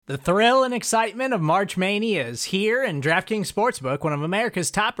The thrill and excitement of March Mania is here, and DraftKings Sportsbook, one of America's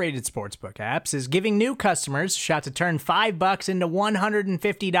top-rated sportsbook apps, is giving new customers a shot to turn $5 into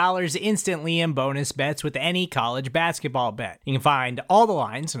 $150 instantly in bonus bets with any college basketball bet. You can find all the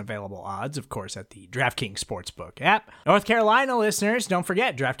lines and available odds, of course, at the DraftKings Sportsbook app. North Carolina listeners, don't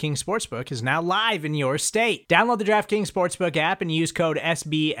forget, DraftKings Sportsbook is now live in your state. Download the DraftKings Sportsbook app and use code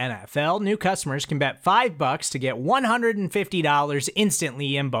SBNFL. New customers can bet $5 to get $150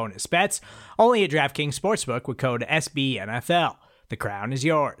 instantly in bonus bets, only at DraftKings Sportsbook with code SBNFL. The crown is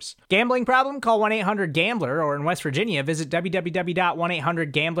yours. Gambling problem? Call 1-800-GAMBLER, or in West Virginia, visit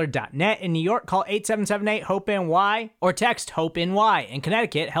www.1800gambler.net. In New York, call 877-8-HOPE-NY or text HOPE-NY. In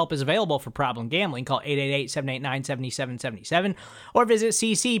Connecticut, help is available for problem gambling. Call 888-789-7777 or visit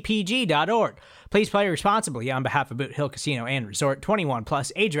ccpg.org. Please play responsibly on behalf of Boot Hill Casino and Resort. 21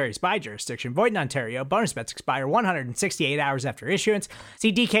 plus, age varies by jurisdiction. Void in Ontario. Bonus bets expire 168 hours after issuance.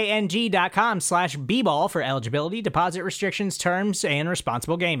 See dkng.com/bball for eligibility, deposit restrictions, terms, and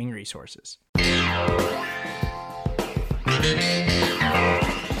responsible gaming resources.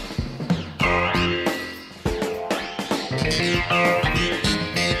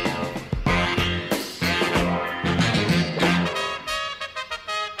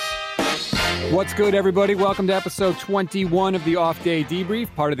 What's good, everybody? Welcome to episode 21 of the Off Day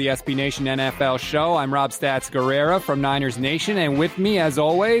Debrief, part of the SB Nation NFL show. I'm Rob Stats Guerrera from Niners Nation, and with me, as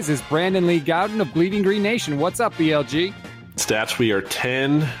always, is Brandon Lee Gowton of Bleeding Green Nation. What's up, BLG? Stats, we are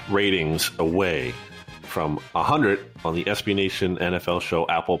 10 ratings away from 100 on the SB Nation NFL show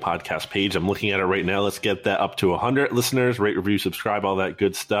Apple podcast page. I'm looking at it right now. Let's get that up to 100 listeners. Rate, review, subscribe, all that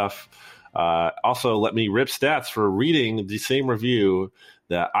good stuff. Also, let me rip Stats for reading the same review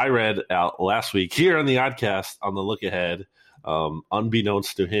that I read out last week here on the Oddcast on the look ahead,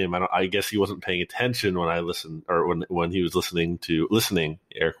 unbeknownst to him. I guess he wasn't paying attention when I listened, or when he was listening,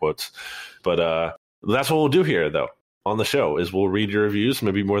 air quotes. But that's what we'll do here, though, on the show, is we'll read your reviews,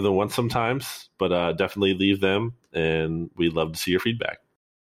 maybe more than once sometimes, but definitely leave them, and we'd love to see your feedback.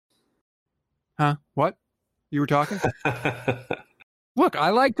 Huh? What? You were talking? Look, I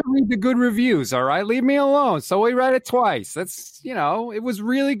like to read the good reviews, all right? Leave me alone. So we read it twice. That's, it was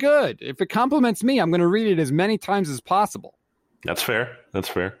really good. If it compliments me, I'm going to read it as many times as possible. That's fair. That's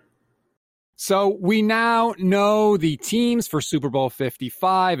fair. So we now know the teams for Super Bowl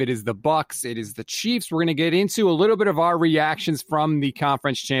 55. It is the Bucs. It is the Chiefs. We're going to get into a little bit of our reactions from the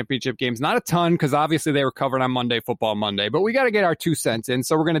conference championship games. Not a ton, because obviously they were covered on Monday, Football Monday, but we got to get our 2 cents in.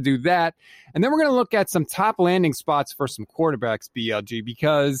 So we're going to do that. And then we're going to look at some top landing spots for some quarterbacks, BLG,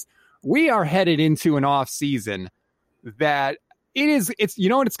 because we are headed into an off season that it's you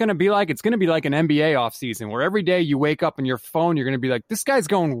know what it's going to be like? It's going to be like an NBA offseason where every day you wake up on your phone, you're going to be like, this guy's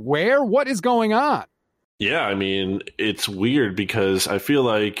going where? What is going on? Yeah, I mean, it's weird because I feel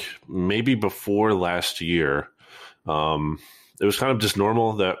like maybe before last year, it was kind of just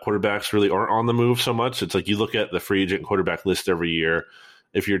normal that quarterbacks really aren't on the move so much. It's like you look at the free agent quarterback list every year.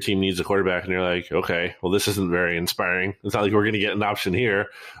 If your team needs a quarterback and you're like, okay, well, this isn't very inspiring. It's not like we're going to get an option here.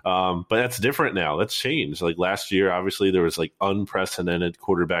 But that's different now. That's changed. Like last year, obviously, there was like unprecedented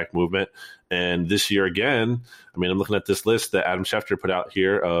quarterback movement. And this year again, I mean, I'm looking at this list that Adam Schefter put out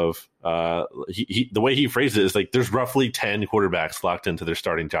here of the way he phrased it is like there's roughly 10 quarterbacks locked into their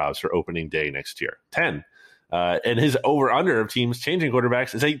starting jobs for opening day next year. 10. And his over-under of teams changing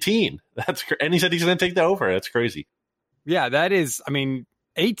quarterbacks is 18. And he said he's going to take the over. That's crazy. Yeah, that is,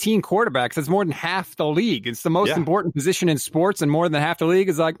 18 quarterbacks, that's more than half the league. It's the most important position in sports, and more than half the league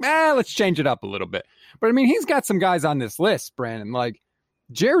is like, let's change it up a little bit. But he's got some guys on this list, Brandon. Like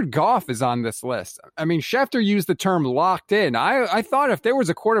Jared Goff is on this list. Schefter used the term locked in. I thought if there was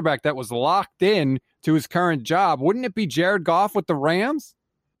a quarterback that was locked in to his current job, wouldn't it be Jared Goff with the Rams?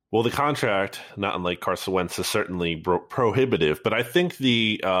 Well, the contract, not unlike Carson Wentz, is certainly prohibitive. But I think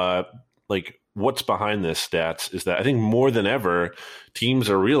the what's behind this, Stats, is that I think more than ever, teams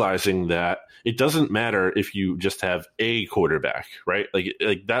are realizing that it doesn't matter if you just have a quarterback, right? Like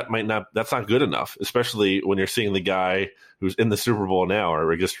that's not good enough, especially when you're seeing the guy who's in the Super Bowl now,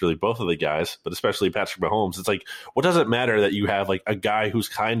 or I guess really both of the guys, but especially Patrick Mahomes. It's like, what does it matter that you have like a guy who's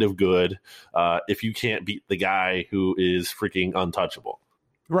kind of good if you can't beat the guy who is freaking untouchable?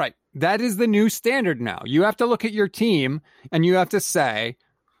 Right. That is the new standard now. You have to look at your team and you have to say,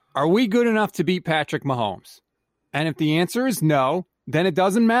 are we good enough to beat Patrick Mahomes? And if the answer is no, then it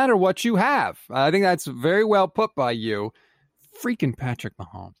doesn't matter what you have. I think that's very well put by you. Freaking Patrick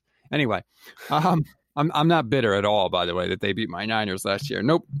Mahomes. Anyway, I'm not bitter at all, by the way, that they beat my Niners last year.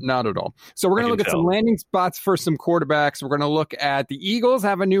 Nope, not at all. So we're going to look at some landing spots for some quarterbacks. We're going to look at the Eagles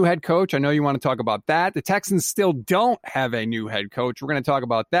have a new head coach. I know you want to talk about that. The Texans still don't have a new head coach. We're going to talk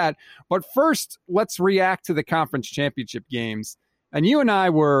about that. But first, let's react to the conference championship games. And you and I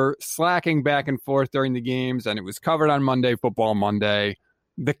were slacking back and forth during the games, and it was covered on Monday, Football Monday.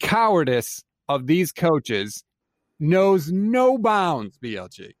 The cowardice of these coaches knows no bounds,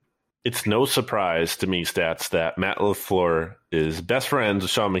 BLG. It's no surprise to me, Stats, that Matt LaFleur is best friends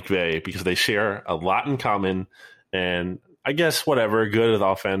with Sean McVay because they share a lot in common and I guess whatever, good with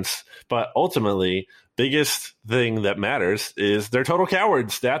offense. But ultimately, biggest thing that matters is they're total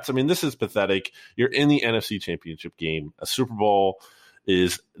cowards, Stats. I mean, this is pathetic. You're in the NFC Championship game. A Super Bowl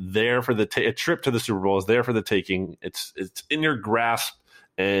is there for a trip to the Super Bowl is there for the taking. It's in your grasp,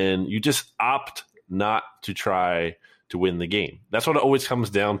 and you just opt not to try to win the game. That's what it always comes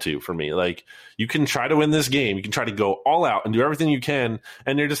down to for me. Like, you can try to win this game. You can try to go all out and do everything you can.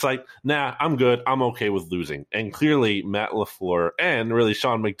 And you're just like, nah, I'm good. I'm okay with losing. And clearly Matt LaFleur and really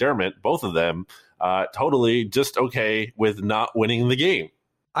Sean McDermott, both of them, totally just okay with not winning the game.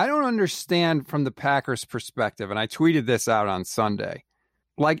 I don't understand from the Packers' perspective. And I tweeted this out on Sunday.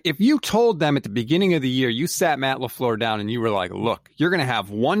 Like, if you told them at the beginning of the year, you sat Matt LaFleur down and you were like, look, you're going to have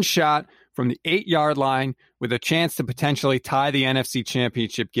one shot from the 8-yard line with a chance to potentially tie the NFC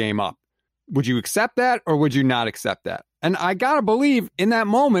Championship game up. Would you accept that or would you not accept that? And I got to believe in that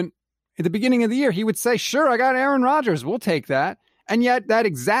moment, at the beginning of the year, he would say, sure, I got Aaron Rodgers. We'll take that. And yet that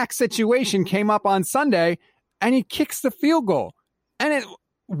exact situation came up on Sunday and he kicks the field goal. And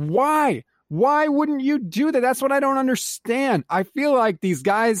why? Why wouldn't you do that? That's what I don't understand. I feel like these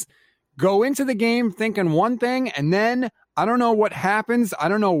guys go into the game thinking one thing and then I don't know what happens. I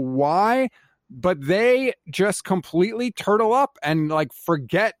don't know why, but they just completely turtle up and like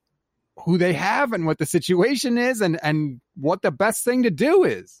forget who they have and what the situation is and what the best thing to do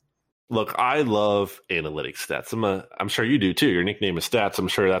is. Look, I love analytics stats. I'm sure you do too. Your nickname is Stats. I'm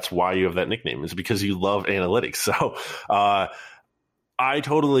sure that's why you have that nickname, is because you love analytics. So I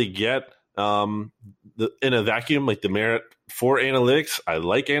totally get in a vacuum, like the merit for analytics. I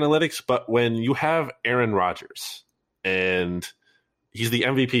like analytics, but when you have Aaron Rodgers and he's the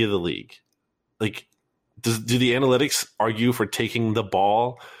MVP of the league, like, do the analytics argue for taking the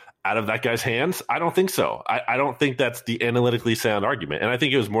ball out of that guy's hands? I don't think so. I don't think that's the analytically sound argument. And I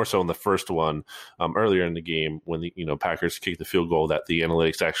think it was more so in the first one earlier in the game when the Packers kicked the field goal that the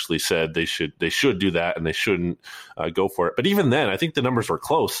analytics actually said they should do that and they shouldn't go for it. But even then, I think the numbers were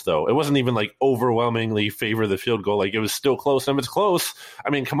close, though. It wasn't even like overwhelmingly favor the field goal. Like, it was still close. And if it's close,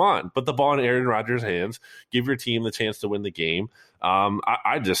 I mean, come on. Put the ball in Aaron Rodgers' hands. Give your team the chance to win the game.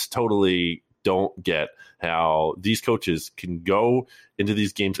 I just totally don't get how these coaches can go into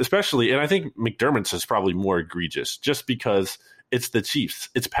these games, especially, and I think McDermott's is probably more egregious just because it's the Chiefs.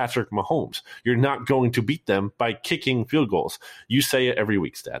 It's Patrick Mahomes. You're not going to beat them by kicking field goals. You say it every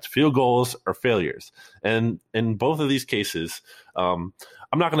week, Stats. Field goals are failures. And in both of these cases, I'm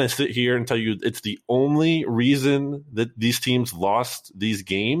not going to sit here and tell you it's the only reason that these teams lost these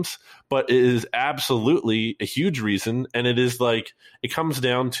games, but it is absolutely a huge reason. And it is like, it comes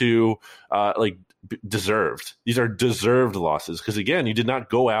down to deserved. These are deserved losses because, again, you did not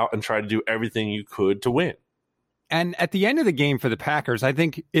go out and try to do everything you could to win. And at the end of the game for the Packers, I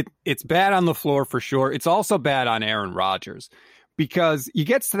think it's bad on LaFleur for sure. It's also bad on Aaron Rodgers because he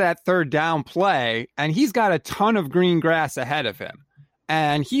gets to that third down play and he's got a ton of green grass ahead of him.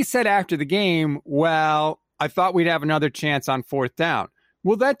 And he said after the game, well, I thought we'd have another chance on fourth down.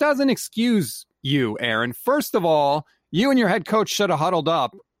 Well, that doesn't excuse you, Aaron. First of all, you and your head coach should have huddled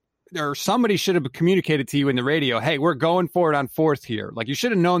up, or somebody should have communicated to you in the radio, hey, we're going for it on fourth here. Like, you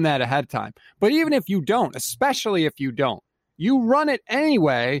should have known that ahead of time. But even if you don't, especially if you don't, you run it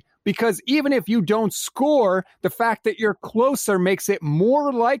anyway, because even if you don't score, the fact that you're closer makes it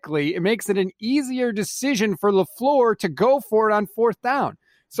more likely, it makes it an easier decision for LaFleur to go for it on fourth down.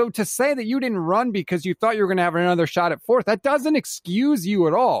 So to say that you didn't run because you thought you were going to have another shot at fourth, that doesn't excuse you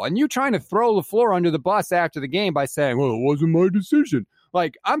at all. And you trying to throw LaFleur under the bus after the game by saying, well, it wasn't my decision.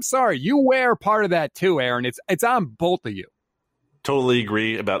 Like, I'm sorry, you wear part of that too, Aaron. It's on both of you. Totally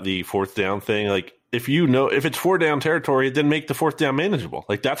agree about the fourth down thing. Like, if it's 4 down territory, then make the fourth down manageable.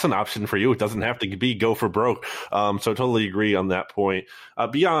 Like, that's an option for you. It doesn't have to be go for broke. So totally agree on that point.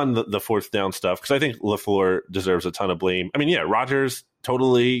 Beyond the fourth down stuff, because I think LaFleur deserves a ton of blame. I mean, yeah, Rodgers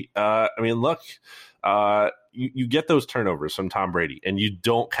totally. You get those turnovers from Tom Brady and you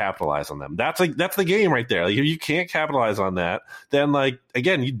don't capitalize on them. That's the game right there. Like, if you can't capitalize on that, then, like,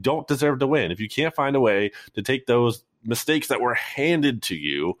 again, you don't deserve to win. If you can't find a way to take those mistakes that were handed to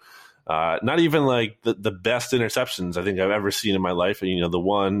you, Not even like the best interceptions I think I've ever seen in my life. You know, the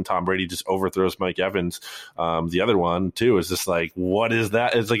one Tom Brady just overthrows Mike Evans. The other one too is just like, what is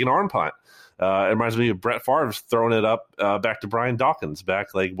that? It's like an arm punt. It reminds me of Brett Favre throwing it up back to Brian Dawkins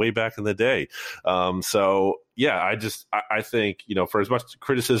way back in the day. So yeah, I think, you know, for as much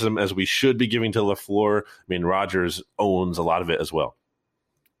criticism as we should be giving to LaFleur, I mean, Rodgers owns a lot of it as well.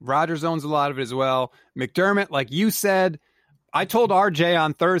 Rodgers owns a lot of it as well. McDermott, like you said, I told RJ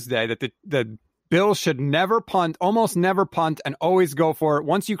on Thursday that the Bills should never punt, almost never punt, and always go for it.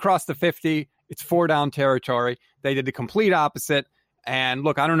 Once you cross the 50, it's 4-down territory. They did the complete opposite. And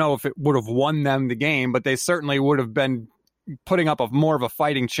look, I don't know if it would have won them the game, but they certainly would have been putting up more of a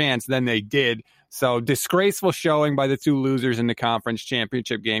fighting chance than they did. So disgraceful showing by the two losers in the conference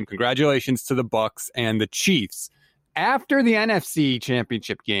championship game. Congratulations to the Bucs and the Chiefs. After the NFC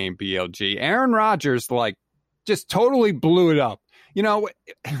championship game, BLG, Aaron Rodgers, just totally blew it up. You know,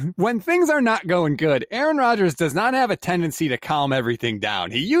 when things are not going good, Aaron Rodgers does not have a tendency to calm everything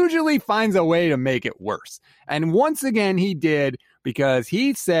down. He usually finds a way to make it worse. And once again, he did, because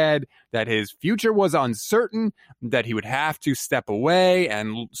he said that his future was uncertain, that he would have to step away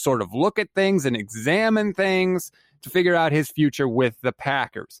and sort of look at things and examine things to figure out his future with the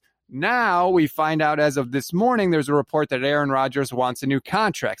Packers. Now we find out, as of this morning, there's a report that Aaron Rodgers wants a new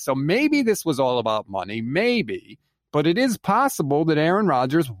contract. So maybe this was all about money, maybe, but it is possible that Aaron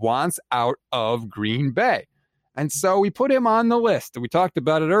Rodgers wants out of Green Bay. And so we put him on the list. We talked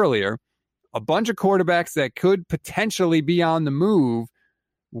about it earlier. A bunch of quarterbacks that could potentially be on the move.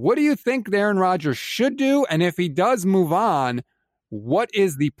 What do you think Aaron Rodgers should do? And if he does move on, what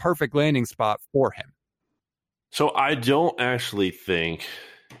is the perfect landing spot for him? So I don't actually think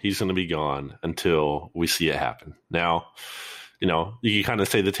he's going to be gone until we see it happen. Now, you know, you can kind of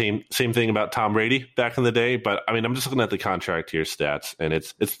say the same thing about Tom Brady back in the day, but I mean, I'm just looking at the contract here stats, and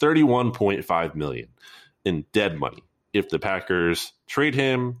it's $31.5 million in dead money if the Packers trade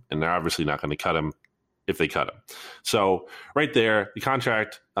him, and they're obviously not going to cut him if they cut him. So right there, the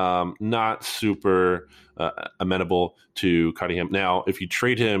contract, not super amenable to cutting him. Now, if you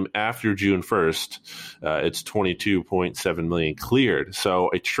trade him after June 1st, it's $22.7 million cleared. So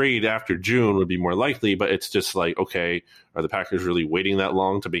a trade after June would be more likely, but it's just like, okay, are the Packers really waiting that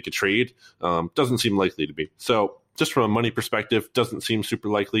long to make a trade? Doesn't seem likely to be. So just from a money perspective, doesn't seem super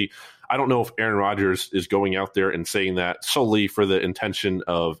likely. I don't know if Aaron Rodgers is going out there and saying that solely for the intention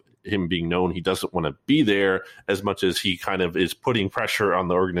of him being known he doesn't want to be there, as much as he kind of is putting pressure on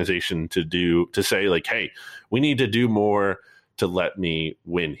the organization to say like, hey, we need to do more to let me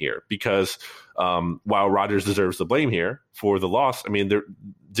win here. Because while Rodgers deserves the blame here for the loss, I mean,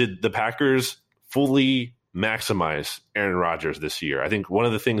 did the Packers fully maximize Aaron Rodgers this year? I think one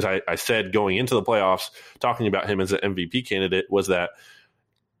of the things I said going into the playoffs, talking about him as an MVP candidate, was that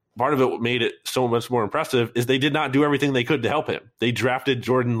part of it what made it so much more impressive is they did not do everything they could to help him. They drafted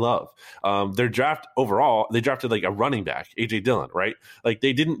Jordan Love. Their draft overall, they drafted like a running back, AJ Dillon, right? Like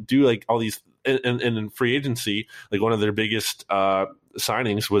they didn't do like all these, and in free agency, like one of their biggest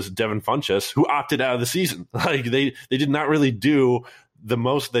signings was Devin Funchess, who opted out of the season. Like they did not really do the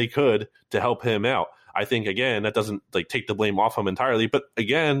most they could to help him out. I think, again, that doesn't like take the blame off him entirely. But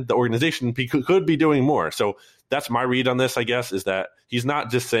again, the organization could be doing more. So that's my read on this, I guess, is that he's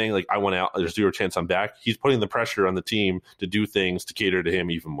not just saying, like, I want out, there's zero chance I'm back. He's putting the pressure on the team to do things to cater to him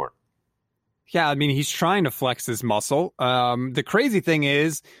even more. Yeah, I mean, he's trying to flex his muscle. The crazy thing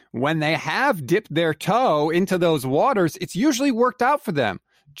is, when they have dipped their toe into those waters, it's usually worked out for them.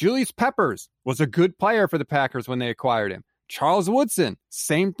 Julius Peppers was a good player for the Packers when they acquired him. Charles Woodson,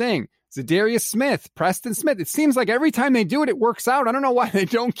 same thing. Zadarius Smith, Preston Smith. It seems like every time they do it, it works out. I don't know why they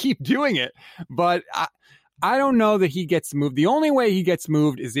don't keep doing it, but I don't know that he gets moved. The only way he gets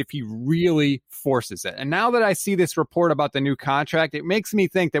moved is if he really forces it. And now that I see this report about the new contract, it makes me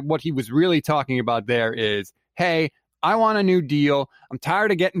think that what he was really talking about there is, hey, I want a new deal. I'm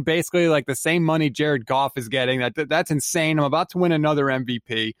tired of getting basically like the same money Jared Goff is getting. That's insane. I'm about to win another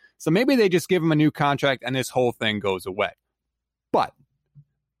MVP. So maybe they just give him a new contract and this whole thing goes away. But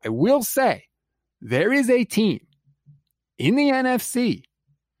I will say there is a team in the NFC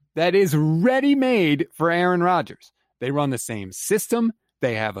that is ready-made for Aaron Rodgers. They run the same system.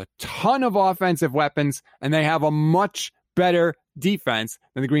 They have a ton of offensive weapons, and they have a much better defense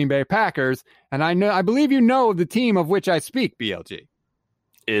than the Green Bay Packers. And I believe you know the team of which I speak, BLG.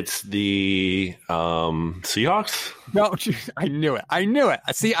 It's the Seahawks. No, I knew it.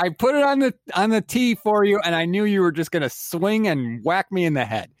 See, I put it on the tee for you, and I knew you were just going to swing and whack me in the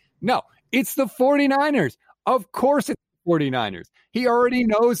head. No, it's the 49ers. Of course it's 49ers. He already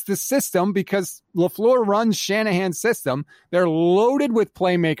knows the system because LaFleur runs Shanahan's system. They're loaded with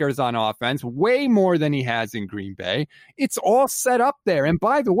playmakers on offense, way more than he has in Green Bay. It's all set up there. And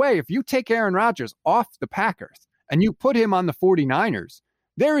by the way, if you take Aaron Rodgers off the Packers and you put him on the 49ers,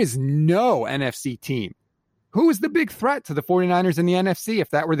 there is no NFC team. Who is the big threat to the 49ers in the NFC if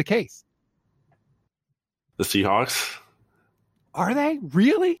that were the case? The Seahawks. Are they?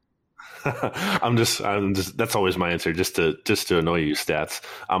 Really? I'm just that's always my answer, just to annoy you, Stats.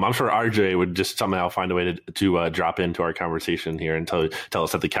 I'm sure RJ would just somehow find a way to drop into our conversation here and tell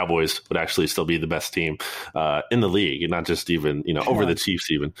us that the Cowboys would actually still be the best team in the league, and not just even over the Chiefs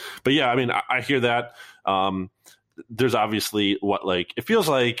even. But yeah, I mean, I hear that. There's obviously it feels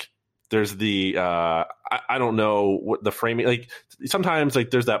like there's the I don't know what the framing, like sometimes like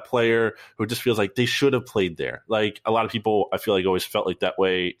there's that player who just feels like they should have played there. Like a lot of people I feel like always felt like that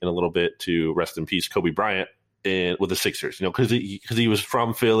way in a little bit, to rest in peace Kobe Bryant with the Sixers, because he was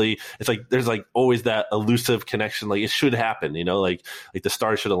from Philly. It's like there's like always that elusive connection, like it should happen, like the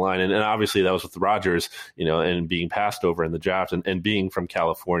stars should align, and obviously that was with Rodgers, and being passed over in the draft and being from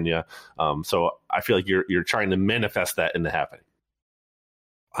California. So I feel like you're trying to manifest that into happening.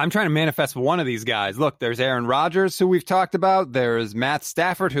 I'm trying to manifest one of these guys. Look, there's Aaron Rodgers, who we've talked about. There's Matt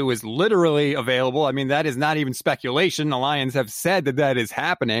Stafford, who is literally available. I mean, that is not even speculation. The Lions have said that is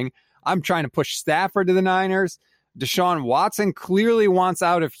happening. I'm trying to push Stafford to the Niners. Deshaun Watson clearly wants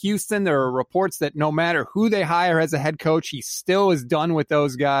out of Houston. There are reports that no matter who they hire as a head coach, he still is done with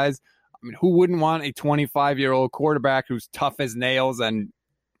those guys. I mean, who wouldn't want a 25-year-old quarterback who's tough as nails and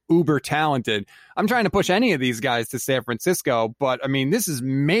uber talented? I'm trying to push any of these guys to San Francisco, but I mean, this is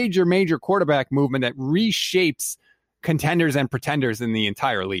major quarterback movement that reshapes contenders and pretenders in the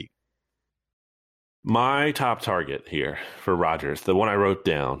entire league. My top target here for Rodgers, the one I wrote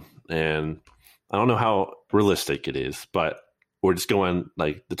down, and I don't know how realistic it is, but we're just going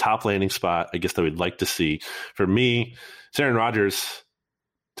like the top landing spot I guess that we'd like to see. For me, it's Aaron Rodgers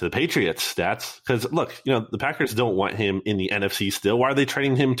to the Patriots. Stats, because look, the Packers don't want him in the NFC still. Why are they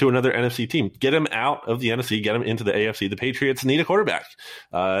trading him to another NFC team? Get him out of the NFC, get him into the AFC. The Patriots need a quarterback.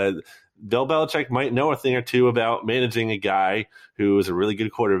 Bill Belichick might know a thing or two about managing a guy who is a really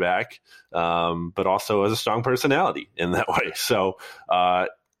good quarterback, but also has a strong personality in that way. So,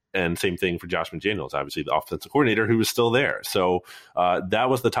 and same thing for Josh McDaniels, obviously the offensive coordinator, who was still there. So that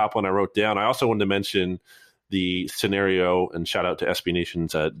was the top one I wrote down. I also wanted to mention the scenario, and shout out to SB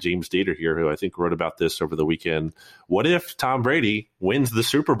Nation's James Dater here, who I think wrote about this over the weekend. What if Tom Brady wins the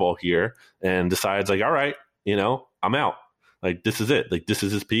Super Bowl here and decides like, all right, I'm out. Like, this is it. Like, this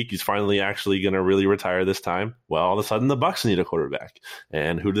is his peak. He's finally actually going to really retire this time. Well, all of a sudden the Bucs need a quarterback.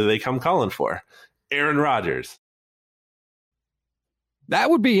 And who do they come calling for? Aaron Rodgers.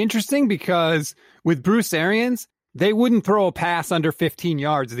 That would be interesting, because with Bruce Arians, they wouldn't throw a pass under 15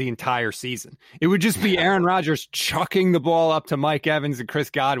 yards the entire season. It would just be Aaron Rodgers chucking the ball up to Mike Evans and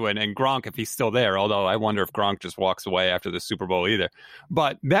Chris Godwin and Gronk if he's still there, although I wonder if Gronk just walks away after the Super Bowl either.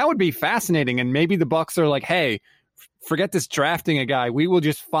 But that would be fascinating, and maybe the Bucs are like, hey, forget this drafting a guy. We will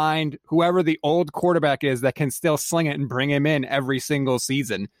just find whoever the old quarterback is that can still sling it and bring him in every single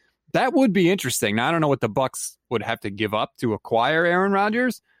season. That would be interesting. Now, I don't know what the Bucs would have to give up to acquire Aaron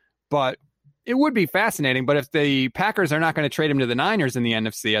Rodgers, but it would be fascinating. But if the Packers are not going to trade him to the Niners in the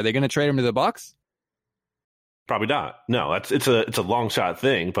NFC, are they going to trade him to the Bucs? Probably not. No, it's a long shot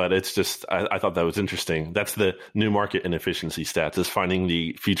thing, but it's just I thought that was interesting. That's the new market inefficiency stats, is finding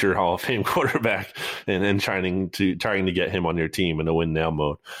the future Hall of Fame quarterback and trying to get him on your team in a win now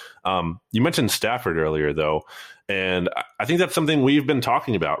mode. You mentioned Stafford earlier though, and I think that's something we've been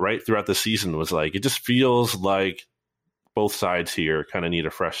talking about right throughout the season. Was like, it just feels like both sides here kind of need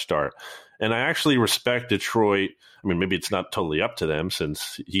a fresh start. And I actually respect Detroit. I mean, maybe it's not totally up to them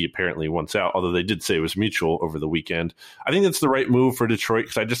since he apparently wants out, although they did say it was mutual over the weekend. I think that's the right move for Detroit,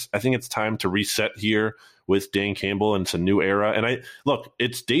 because I think it's time to reset here with Dan Campbell and it's a new era. And look,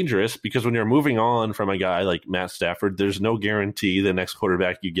 it's dangerous because when you're moving on from a guy like Matt Stafford, there's no guarantee the next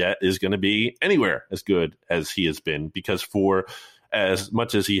quarterback you get is going to be anywhere as good as he has been, because for as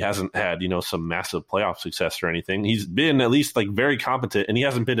much as he hasn't had, some massive playoff success or anything, he's been at least like very competent, and he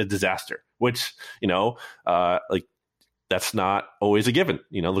hasn't been a disaster, which, that's not always a given.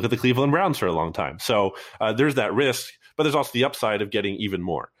 Look at the Cleveland Browns for a long time. So there's that risk, but there's also the upside of getting even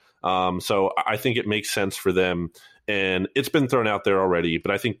more. So I think it makes sense for them. And it's been thrown out there already, but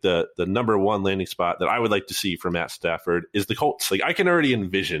I think the number one landing spot that I would like to see for Matt Stafford is the Colts. Like, I can already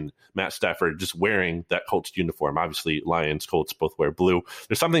envision Matt Stafford just wearing that Colts uniform. Obviously, Lions, Colts both wear blue.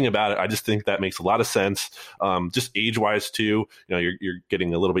 There's something about it. I just think that makes a lot of sense. Just age-wise too. You're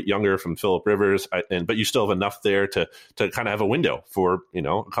getting a little bit younger from Phillip Rivers, but you still have enough there to kind of have a window for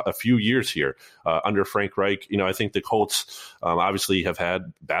a few years here under Frank Reich. I think the Colts obviously have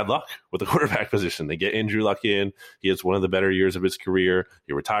had bad luck with the quarterback position. They get Andrew Luck in. He has one of the better years of his career.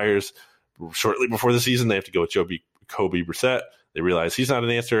 He retires shortly before the season. They have to go with Jacoby Brissett. They realize he's not an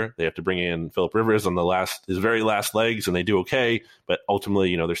answer. They have to bring in Phillip Rivers on his very last legs, and they do okay. But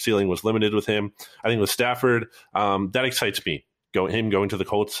ultimately, their ceiling was limited with him. I think with Stafford, that excites me. Him going to the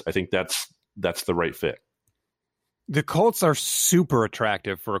Colts, I think that's the right fit. The Colts are super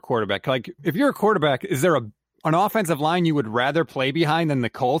attractive for a quarterback. Like, if you're a quarterback, is there an offensive line you would rather play behind than the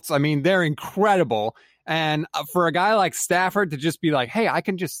Colts? I mean, they're incredible. And for a guy like Stafford to just be like, hey, I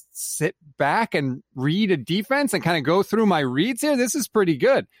can just sit back and read a defense and kind of go through my reads here, this is pretty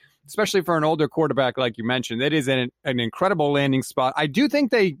good, especially for an older quarterback like you mentioned. It is an incredible landing spot. I do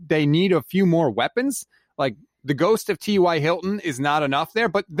think they need a few more weapons. Like, the ghost of T.Y. Hilton is not enough there,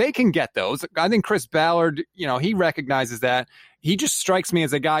 but they can get those. I think Chris Ballard, he recognizes that. He just strikes me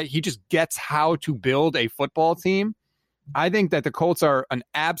as a guy, he just gets how to build a football team. I think that the Colts are an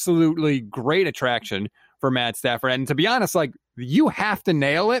absolutely great attraction for Matt Stafford. And to be honest, like, you have to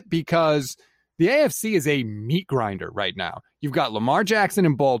nail it because the AFC is a meat grinder right now. You've got Lamar Jackson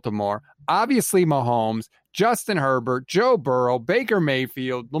in Baltimore, obviously Mahomes, Justin Herbert, Joe Burrow, Baker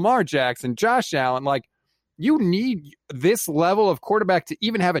Mayfield, Lamar Jackson, Josh Allen. Like, you need this level of quarterback to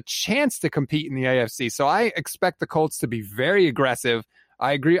even have a chance to compete in the AFC. So I expect the Colts to be very aggressive.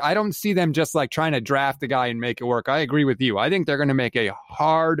 I agree. I don't see them just like trying to draft the guy and make it work. I agree with you. I think they're going to make a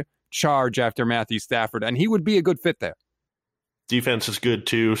hard charge after Matthew Stafford, and he would be a good fit there. Defense is good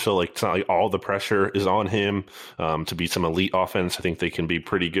too, so like it's not like all the pressure is on him to be some elite offense. I think they can be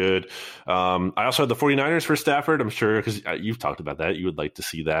pretty good. I also had the 49ers for Stafford. I'm sure because you've talked about that. You would like to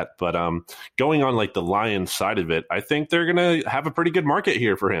see that. But going on like the Lions side of it, I think they're going to have a pretty good market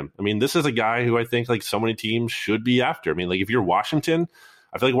here for him. I mean, this is a guy who I think like so many teams should be after. I mean, like if you're Washington,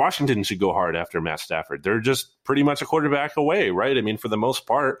 I feel like Washington should go hard after Matt Stafford. They're just pretty much a quarterback away, right? I mean, for the most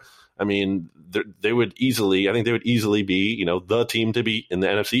part, I mean, they would easily be, the team to beat in the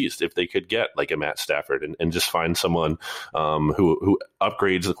NFC East if they could get like a Matt Stafford and just find someone who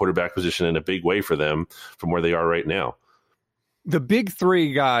upgrades the quarterback position in a big way for them from where they are right now. The big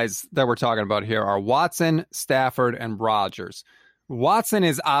three guys that we're talking about here are Watson, Stafford, and Rodgers. Watson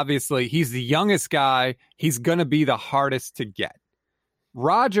is obviously, he's the youngest guy. He's going to be the hardest to get.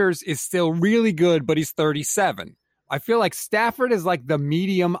 Rodgers is still really good, but he's 37. I feel like Stafford is like the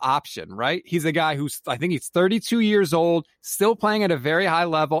medium option, right? He's a guy who's, I think he's 32 years old, still playing at a very high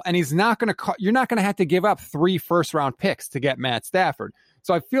level, and you're not going to have to give up 3 first-round picks to get Matt Stafford.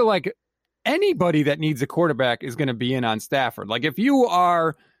 So I feel like anybody that needs a quarterback is going to be in on Stafford. Like if you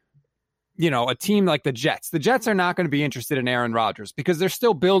are, a team like the Jets are not going to be interested in Aaron Rodgers because they're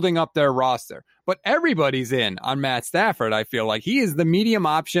still building up their roster. But everybody's in on Matt Stafford. I feel like he is the medium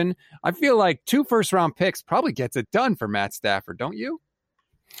option. I feel like 2 first-round picks probably gets it done for Matt Stafford, don't you?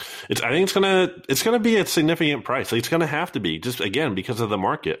 I think it's gonna be a significant price. Like, it's gonna have to be just again because of the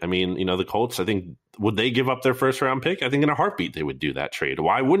market. I mean, the Colts. I think would they give up their first round pick? I think in a heartbeat they would do that trade.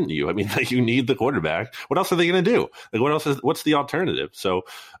 Why wouldn't you? I mean, like, you need the quarterback. What else are they gonna do? Like, what's the alternative? So,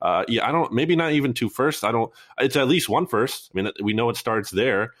 I don't. Maybe not even 2 firsts. I don't. It's at least 1 first. I mean, we know it starts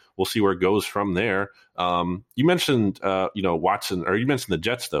there. We'll see where it goes from there. You mentioned Watson, or you mentioned the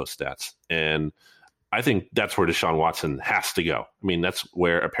Jets though stats and. I think that's where Deshaun Watson has to go. I mean, that's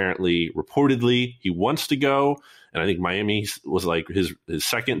where apparently, reportedly, he wants to go. And I think Miami was like his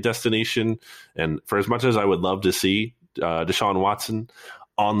second destination. And for as much as I would love to see Deshaun Watson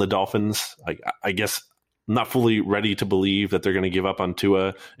on the Dolphins, I guess I'm not fully ready to believe that they're going to give up on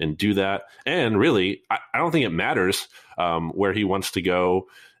Tua and do that. And really, I don't think it matters where he wants to go.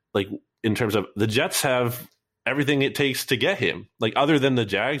 Like, in terms of the Jets have everything it takes to get him, like other than the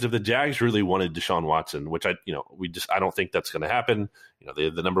Jags. If the Jags really wanted Deshaun Watson, which I don't think that's going to happen. They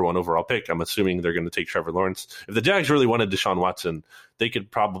have the number 1 overall pick. I'm assuming they're going to take Trevor Lawrence. If the Jags really wanted Deshaun Watson, they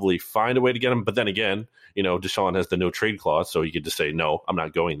could probably find a way to get him. But then again, Deshaun has the no trade clause, so he could just say, no, I'm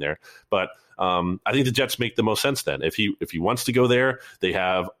not going there. But I think the Jets make the most sense then. If he wants to go there, they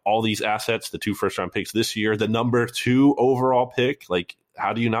have all these assets, the 2 first-round picks this year, the number 2 overall pick. Like,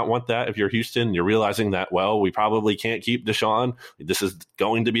 how do you not want that if you're Houston? You're realizing that, well, we probably can't keep Deshaun. This is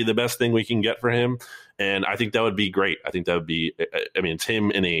going to be the best thing we can get for him. And I think that would be great. I think that would be, I mean, it's him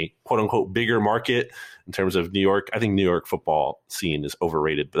in a quote unquote bigger market in terms of New York. I think New York football scene is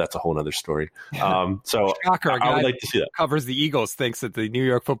overrated, but that's a whole other story. So Shocker, I would like to see that. Covers the Eagles thinks that the New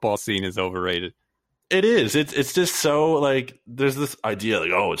York football scene is overrated. It is. It's just so like there's this idea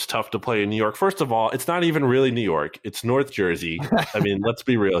like, oh, it's tough to play in New York. First of all, it's not even really New York. It's North Jersey. I mean, let's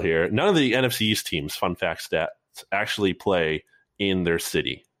be real here. None of the NFC East teams, fun fact stats, actually play in their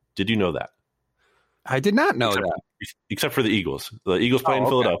city. Did you know that? I did not know that. Except for the Eagles. The Eagles play in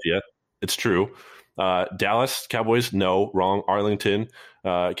Philadelphia. It's true. Dallas Cowboys, no, wrong. Arlington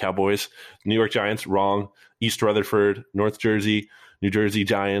Cowboys. New York Giants, wrong. East Rutherford, North Jersey, New Jersey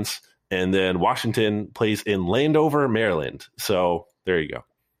Giants. And then Washington plays in Landover, Maryland. So there you go.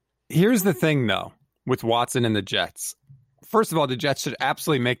 Here's the thing, though, with Watson and the Jets. First of all, the Jets should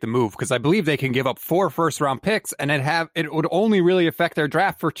absolutely make the move because I believe they can give up 4 first-round picks and it would only really affect their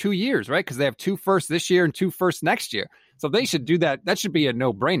draft for 2 years, right? Because they have 2 firsts this year and 2 firsts next year. So they should do that. That should be a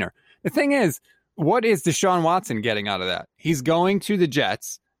no-brainer. The thing is, what is Deshaun Watson getting out of that? He's going to the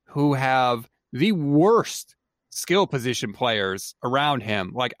Jets, who have the worst skill position players around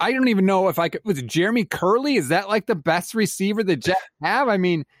him. Like, I don't even know if was Jeremy Curley? Is that like the best receiver the Jets have? I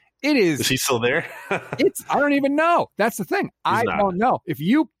mean, it is. Is he still there? I don't even know. That's the thing. I don't know. If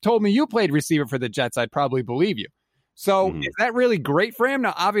you told me you played receiver for the Jets, I'd probably believe you. So is that really great for him?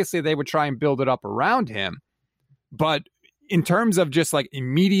 Now, obviously they would try and build it up around him, but in terms of just like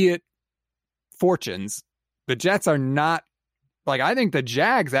immediate fortunes, the Jets are not. Like, I think the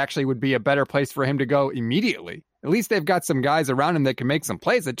Jags actually would be a better place for him to go immediately. At least they've got some guys around him that can make some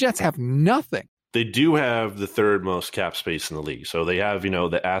plays. The Jets have nothing. They do have the 3rd most cap space in the league. So they have,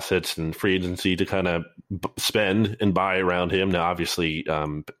 the assets and free agency to kind of spend and buy around him. Now, obviously,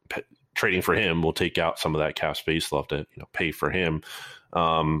 trading for him will take out some of that cap space. They'll have to pay for him.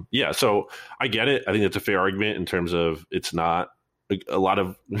 So I get it. I think that's a fair argument in terms of it's not a lot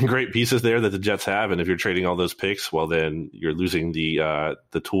of great pieces there that the Jets have, and if you're trading all those picks, well, then you're losing the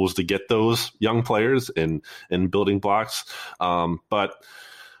tools to get those young players and building blocks. But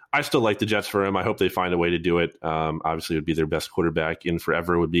I still like the Jets for him. I hope they find a way to do it. Obviously, it would be their best quarterback in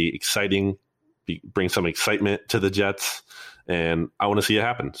forever. It would be exciting, bring some excitement to the Jets, and I want to see it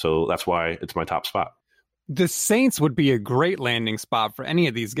happen. So that's why it's my top spot. The Saints would be a great landing spot for any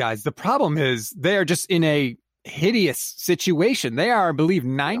of these guys. The problem is they are just in a hideous situation. They are, I believe,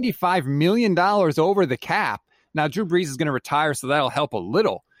 $95 million over the cap. Now, Drew Brees is going to retire, so that'll help a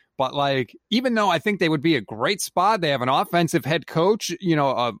little. But, like, even though I think they would be a great spot, they have an offensive head coach,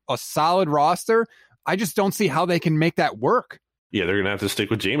 a solid roster, I just don't see how they can make that work. Yeah, they're going to have to stick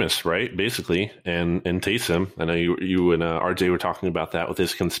with Jameis, right, basically, and Taysom. I know you and RJ were talking about that with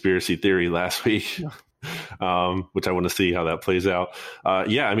this conspiracy theory last week. Which I want to see how that plays out.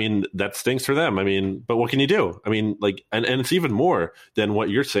 I mean, that stinks for them. I mean, but what can you do? I mean, like, and it's even more than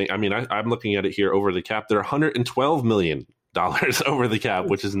what you're saying. I mean, I'm looking at it here over the cap. They're $112 million over the cap,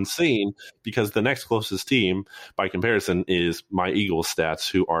 which is insane because the next closest team by comparison is my Eagles stats,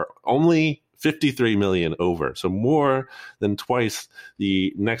 who are only 53 million over. So more than twice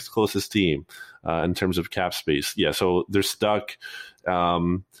the next closest team in terms of cap space. Yeah. So they're stuck.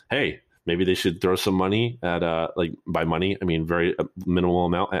 Hey, maybe they should throw some money at, by money, I mean, very minimal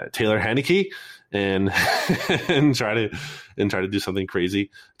amount at Taylor Heineke and and try to do something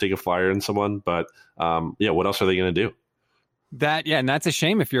crazy, take a flyer on someone. But what else are they going to do? And that's a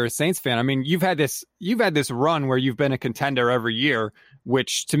shame if you're a Saints fan. I mean, you've had this run where you've been a contender every year,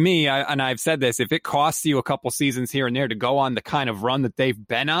 which to me, I've said this, if it costs you a couple seasons here and there to go on the kind of run that they've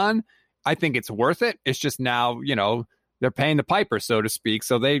been on, I think it's worth it. It's just now, they're paying the piper, so to speak.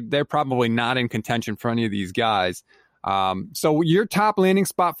 So they're probably not in contention for any of these guys. So your top landing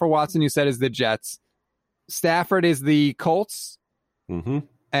spot for Watson, you said, is the Jets. Stafford is the Colts. Mm-hmm.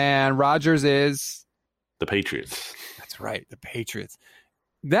 And Rodgers is the Patriots. That's right, the Patriots.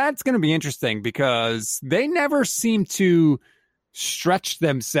 That's going to be interesting because they never seem to stretch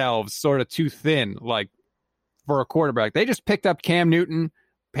themselves sort of too thin, like for a quarterback. They just picked up Cam Newton,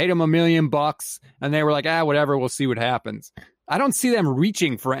 paid him $1 million, and they were like, whatever, we'll see what happens. I don't see them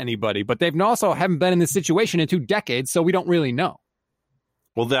reaching for anybody, but they've also haven't been in this situation in 2 decades, so we don't really know.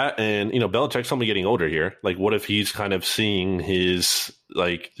 Well, that and, Belichick's only getting older here. Like, what if he's kind of seeing his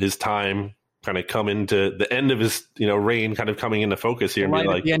time kind of come into the end of his, reign kind of coming into focus here and be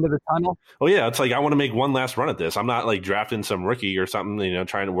like, the end of the tunnel. Oh yeah. It's like, I want to make one last run at this. I'm not like drafting some rookie or something,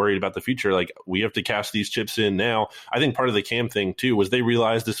 trying to worry about the future. Like, we have to cash these chips in now. I think part of the Cam thing too, was they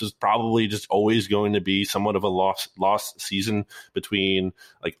realized this was probably just always going to be somewhat of a lost season between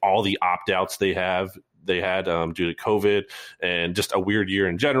like all the opt outs they have they had due to COVID and just a weird year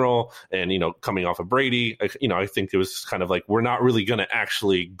in general. And, coming off of Brady, I think it was kind of like, we're not really going to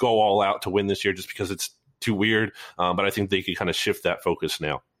actually go all out to win this year just because it's too weird. But I think they could kind of shift that focus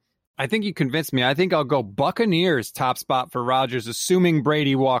now. I think you convinced me. I think I'll go Buccaneers top spot for Rodgers, assuming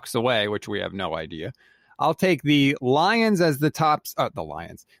Brady walks away, which we have no idea. I'll take the Lions as the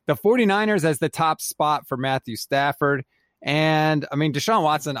the 49ers as the top spot for Matthew Stafford. And I mean, Deshaun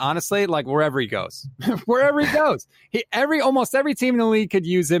Watson, honestly, like wherever he goes, almost every team in the league could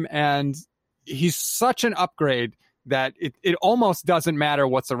use him. And he's such an upgrade that it almost doesn't matter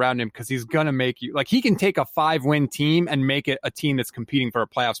what's around him, because he's going to make you, like, he can take a 5-win team and make it a team that's competing for a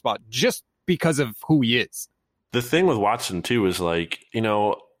playoff spot just because of who he is. The thing with Watson, too, is like,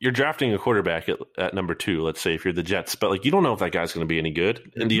 you're drafting a quarterback at number 2, let's say, if you're the Jets, but like, you don't know if that guy's going to be any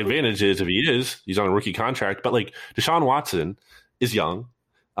good. And the advantage is if he is, he's on a rookie contract. But like, Deshaun Watson is young.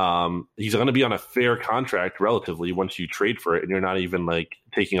 He's going to be on a fair contract relatively once you trade for it, and you're not even like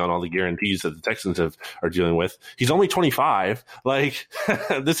taking on all the guarantees that the Texans are dealing with. He's only 25. Like,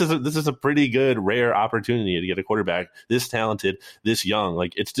 this is a pretty good rare opportunity to get a quarterback this talented, this young.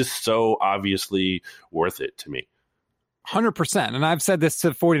 Like, it's just so obviously worth it to me. 100%. And I've said this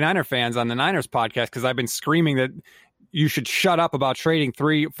to 49er fans on the Niners podcast, because I've been screaming that you should shut up about trading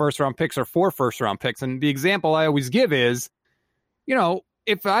 3 first-round picks or 4 first-round picks. And the example I always give is,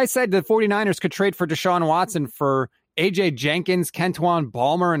 if I said the 49ers could trade for Deshaun Watson for AJ Jenkins, Kentuan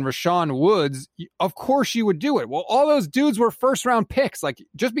Balmer, and Rashawn Woods, of course you would do it. Well, all those dudes were first-round picks. Like,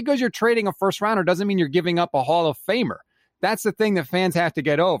 just because you're trading a first-rounder doesn't mean you're giving up a Hall of Famer. That's the thing that fans have to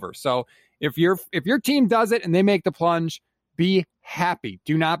get over. So if your team does it and they make the plunge, be happy.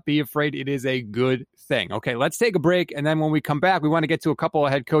 Do not be afraid. It is a good thing. Okay, let's take a break. And then when we come back, we want to get to a couple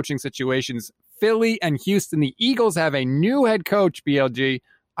of head coaching situations. Philly and Houston. The Eagles have a new head coach, BLG.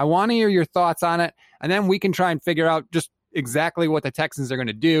 I want to hear your thoughts on it. And then we can try and figure out just exactly what the Texans are going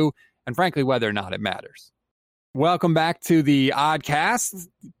to do, and frankly, whether or not it matters. Welcome back to the Oddcast,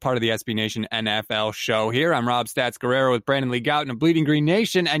 part of the SB Nation NFL show here. I'm Rob Stats Guerrero with Brandon Lee Gouton of Bleeding Green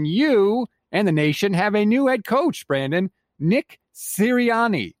Nation, and you and the nation have a new head coach, Brandon, Nick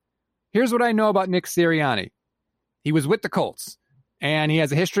Sirianni. Here's what I know about Nick Sirianni. He was with the Colts, and he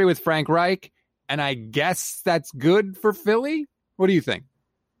has a history with Frank Reich, and I guess that's good for Philly? What do you think?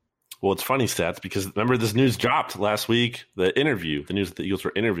 Well, it's funny, Stats, because remember, this news dropped last week. The news that the Eagles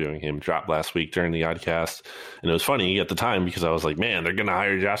were interviewing him dropped last week during the Oddcast. And it was funny at the time because I was like, man, they're going to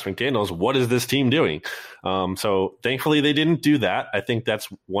hire Josh McDaniels. What is this team doing? So thankfully they didn't do that. I think that's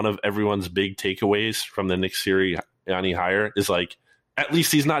one of everyone's big takeaways from the Nick Sirianni hire is like, at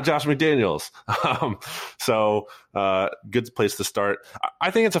least he's not Josh McDaniels. So good place to start.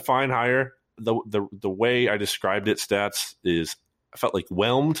 I think it's a fine hire. The way I described it, Stats, is I felt like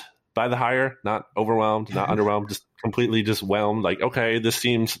whelmed by the hire, not overwhelmed, not underwhelmed, just completely just whelmed. Like, okay, this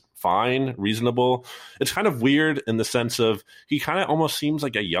seems fine, reasonable. It's kind of weird in the sense of he kind of almost seems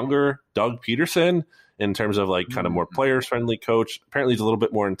like a younger Doug Peterson in terms of like kind of more players friendly coach. Apparently he's a little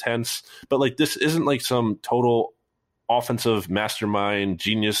bit more intense, but like this isn't like some total offensive mastermind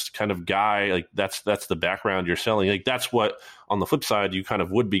genius kind of guy. Like that's the background you're selling. Like that's what on the flip side you kind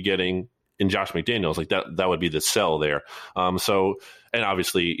of would be getting in Josh McDaniels. Like that would be the sell there. So, and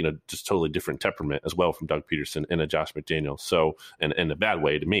obviously, just totally different temperament as well from Doug Peterson and a Josh McDaniels. So, and in a bad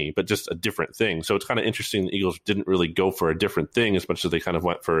way to me, but just a different thing. So it's kind of interesting the Eagles didn't really go for a different thing as much as they kind of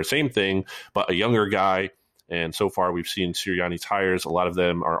went for the same thing, but a younger guy. And so far we've seen Sirianni's hires. A lot of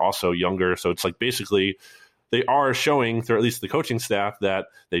them are also younger. So it's like basically they are showing through at least the coaching staff that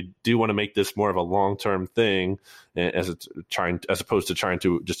they do want to make this more of a long-term thing as opposed to trying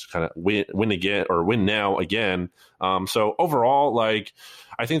to just kind of win again or win now again. So overall, like,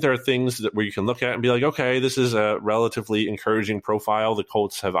 I think there are things where you can look at and be like, okay, this is a relatively encouraging profile. The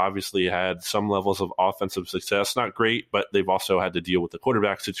Colts have obviously had some levels of offensive success, not great, but they've also had to deal with the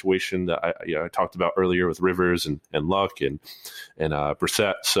quarterback situation that I talked about earlier with Rivers and Luck and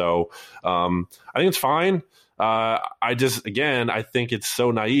Brissett. So I think it's fine. I think it's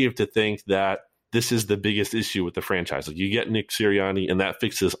so naive to think that this is the biggest issue with the franchise. Like, you get Nick Sirianni and that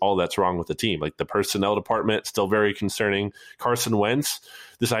fixes all that's wrong with the team. Like, the personnel department, still very concerning. Carson Wentz,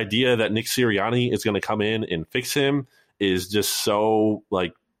 this idea that Nick Sirianni is going to come in and fix him is just so,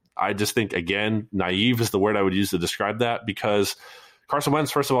 like, I just think, again, naive is the word I would use to describe that, because Carson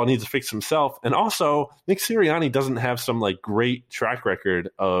Wentz, first of all, needs to fix himself. And also, Nick Sirianni doesn't have some like great track record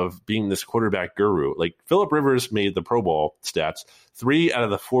of being this quarterback guru. Like, Phillip Rivers made the Pro Bowl, Stats, 3 out of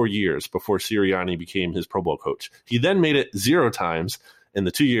the 4 years before Sirianni became his Pro Bowl coach. He then made it 0 times in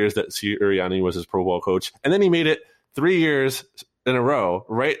the 2 years that Sirianni was his Pro Bowl coach. And then he made it 3 years in a row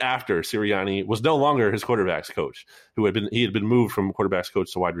right after Sirianni was no longer his quarterbacks coach, he had been moved from quarterbacks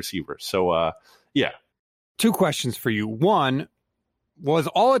coach to wide receiver. So, yeah. 2 questions for you. One, was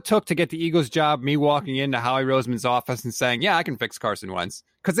all it took to get the Eagles job me walking into Howie Roseman's office and saying, yeah, I can fix Carson Wentz?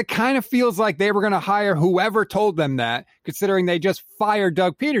 Because it kind of feels like they were going to hire whoever told them that, considering they just fired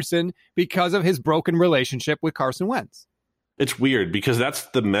Doug Peterson because of his broken relationship with Carson Wentz. It's weird because that's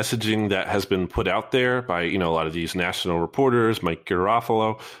the messaging that has been put out there by, a lot of these national reporters, Mike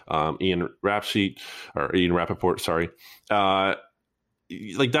Garofalo, Ian Rappaport, sorry.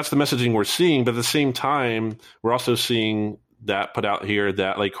 Like that's the messaging we're seeing. But at the same time, we're also seeing that put out here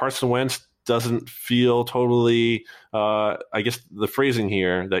that like Carson Wentz doesn't feel totally, I guess the phrasing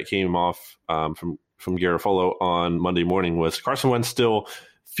here that came off from Garofalo on Monday morning was Carson Wentz still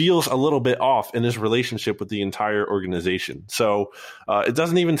feels a little bit off in his relationship with the entire organization. So it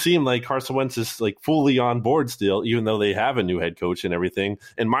doesn't even seem like Carson Wentz is like fully on board still, even though they have a new head coach and everything.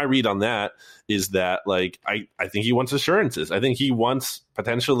 And my read on that is that like I think he wants assurances. I think he wants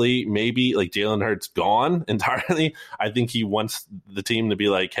potentially maybe like Jalen Hurts gone entirely. I think he wants the team to be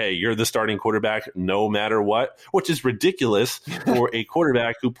like, hey, you're the starting quarterback no matter what, which is ridiculous for a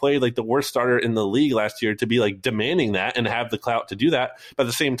quarterback who played like the worst starter in the league last year to be like demanding that and have the clout to do that. But at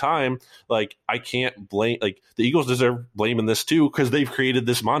the same time, like I can't blame, like the Eagles deserve blaming this too because they've created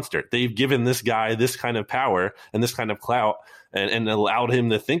this monster. They've given this guy this kind of power and this kind of clout and allowed him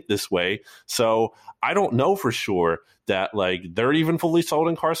to think this way. So I don't know for sure that like they're even fully sold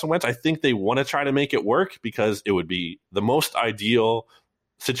in Carson Wentz. I think they want to try to make it work because it would be the most ideal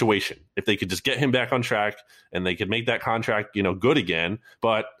situation if they could just get him back on track and they could make that contract, good again.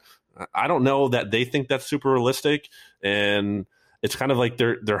 But I don't know that they think that's super realistic. And it's kind of like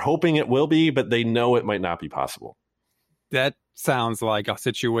they're hoping it will be, but they know it might not be possible. That sounds like a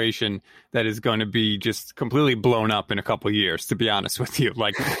situation that is going to be just completely blown up in a couple of years, to be honest with you.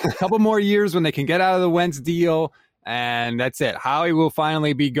 Like a couple more years when they can get out of the Wentz deal, and that's it. Howie will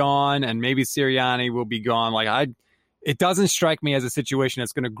finally be gone, and maybe Sirianni will be gone. It doesn't strike me as a situation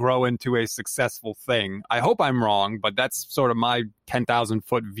that's going to grow into a successful thing. I hope I'm wrong, but that's sort of my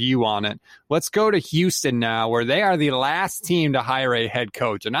 10,000-foot view on it. Let's go to Houston now, where they are the last team to hire a head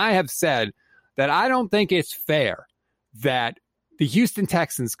coach. And I have said that I don't think it's fair that the Houston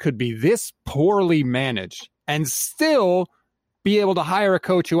Texans could be this poorly managed and still be able to hire a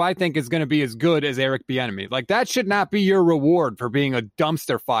coach who I think is going to be as good as Eric Bieniemy. Like that should not be your reward for being a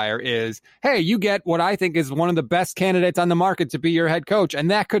dumpster fire is, hey, you get what I think is one of the best candidates on the market to be your head coach. And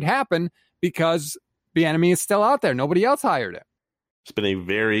that could happen because Bieniemy is still out there. Nobody else hired him. It's been a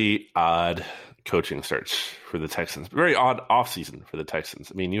very odd coaching search for the Texans, very odd offseason for the Texans.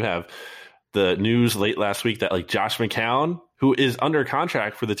 I mean, you have the news late last week that like Josh McCown, who is under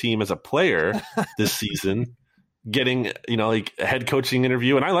contract for the team as a player this season, getting, like a head coaching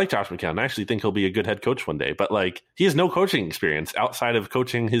interview. And I like Josh McCown. I actually think he'll be a good head coach one day, but like he has no coaching experience outside of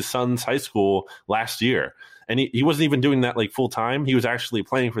coaching his son's high school last year. And he wasn't even doing that like full time. He was actually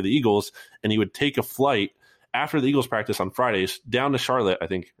playing for the Eagles, and he would take a flight after the Eagles practice on Fridays down to Charlotte, I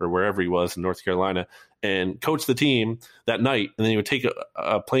think, or wherever he was in North Carolina, and coach the team that night. And then he would take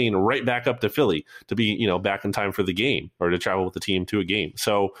a plane right back up to Philly to be, back in time for the game or to travel with the team to a game.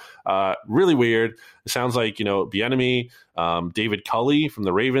 So really weird. It sounds like, Bieniemy, David Culley from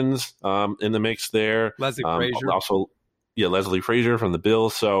the Ravens in the mix there. Leslie Frazier. Also, Leslie Frazier from the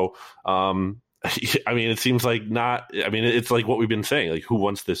Bills. So, I mean, it seems like it's like what we've been saying, like who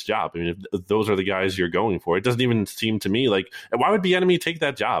wants this job? I mean, if those are the guys you're going for, it doesn't even seem to me like, why would Bieniemy take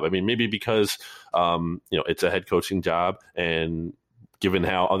that job? I mean, maybe because, it's a head coaching job, and given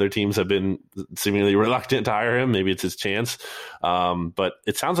how other teams have been seemingly reluctant to hire him, maybe it's his chance. But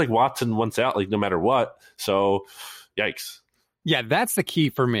it sounds like Watson wants out, like no matter what. So yikes. Yeah, that's the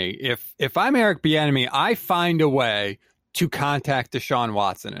key for me. If I'm Eric Bieniemy, I find a way to contact Deshaun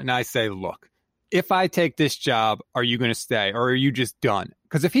Watson and I say, look, if I take this job, are you going to stay or are you just done?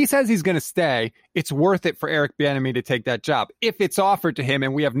 Because if he says he's going to stay, it's worth it for Eric Bieniemy to take that job if it's offered to him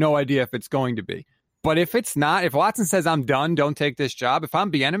and we have no idea if it's going to be. But if it's not, if Watson says I'm done, don't take this job, if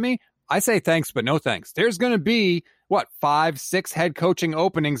I'm Bieniemy, I say thanks, but no thanks. There's going to be, 5, 6 head coaching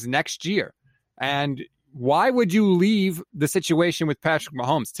openings next year. And why would you leave the situation with Patrick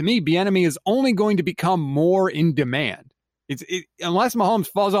Mahomes? To me, Bieniemy is only going to become more in demand. Unless Mahomes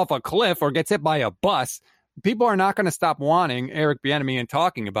falls off a cliff or gets hit by a bus, people are not going to stop wanting Eric Bieniemy and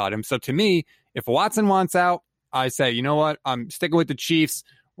talking about him. So to me, if Watson wants out, I say, you know what? I'm sticking with the Chiefs.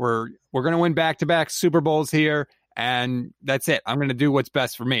 We're going to win back-to-back Super Bowls here, and that's it. I'm going to do what's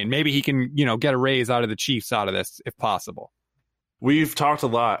best for me. And maybe he can, get a raise out of the Chiefs out of this if possible. We've talked a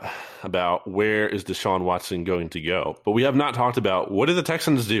lot about where is Deshaun Watson going to go, but we have not talked about what do the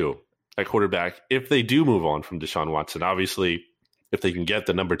Texans do at quarterback if they do move on from Deshaun Watson. Obviously, if they can get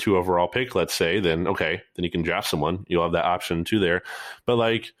the number 2 overall pick, let's say, then okay, then you can draft someone. You'll have that option too there. But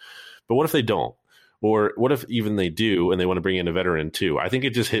what if they don't? Or what if even they do and they want to bring in a veteran too? I think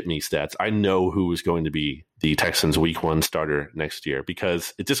it just hit me, Stats. I know who is going to be the Texans week 1 starter next year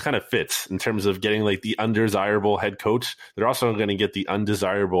because it just kind of fits in terms of getting like the undesirable head coach. They're also going to get the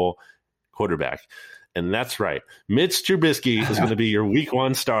undesirable quarterback. And that's right. Mitch Trubisky is going to be your week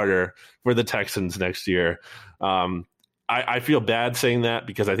 1 starter for the Texans next year. I feel bad saying that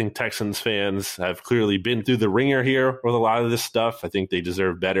because I think Texans fans have clearly been through the ringer here with a lot of this stuff. I think they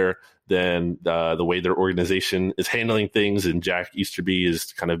deserve better than the way their organization is handling things. And Jack Easterby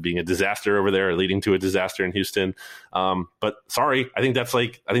is kind of being a disaster over there, leading to a disaster in Houston. But sorry, I think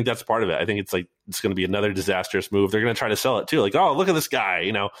that's part of it. I think it's going to be another disastrous move. They're going to try to sell it too. Like, oh, look at this guy,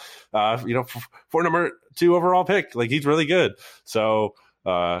 for number 2 overall pick. Like he's really good. So,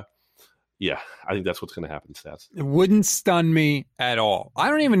 yeah, I think that's what's going to happen, Stats. It wouldn't stun me at all. I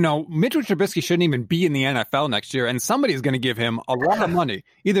don't even know. Mitchell Trubisky shouldn't even be in the NFL next year, and somebody's going to give him a lot of money,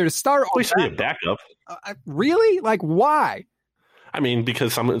 either to start or be a backup. Really? Like, why? I mean,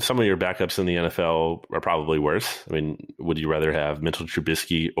 because some of your backups in the NFL are probably worse. I mean, would you rather have Mitchell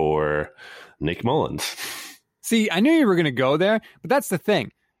Trubisky or Nick Mullins? See, I knew you were going to go there, but that's the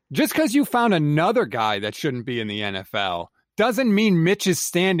thing. Just because you found another guy that shouldn't be in the NFL doesn't mean Mitch's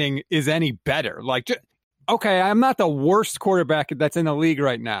standing is any better. Okay, I'm not the worst quarterback that's in the league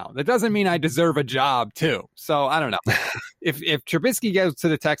right now. That doesn't mean I deserve a job too. So I don't know. If Trubisky goes to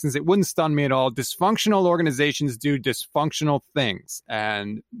the Texans, it wouldn't stun me at all. Dysfunctional organizations do dysfunctional things,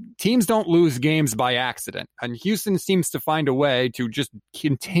 and teams don't lose games by accident. And Houston seems to find a way to just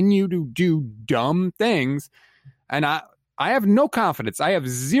continue to do dumb things. And I have no confidence. I have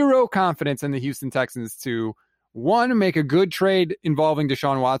zero confidence in the Houston Texans to, 1, make a good trade involving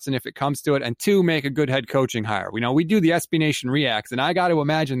Deshaun Watson if it comes to it, and 2, make a good head coaching hire. We do the SB Nation Reacts, and I got to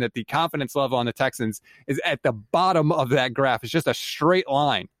imagine that the confidence level on the Texans is at the bottom of that graph. It's just a straight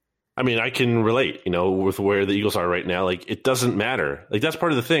line. I mean, I can relate, with where the Eagles are right now. Like, it doesn't matter. Like, that's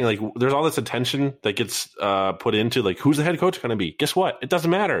part of the thing. Like, there's all this attention that gets put into, like, who's the head coach going to be? Guess what? It doesn't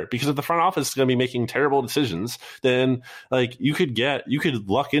matter because if the front office is going to be making terrible decisions, then, like, you could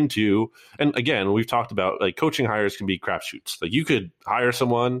luck into, and again, we've talked about, like, coaching hires can be crapshoots. Like, you could hire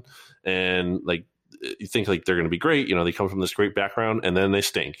someone and, like, you think, like, they're going to be great. They come from this great background, and then they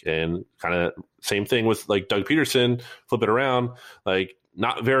stink. And kind of same thing with, like, Doug Peterson, flip it around, like,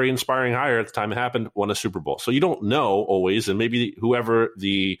 not very inspiring hire at the time it happened, won a Super Bowl. So you don't know always, and maybe whoever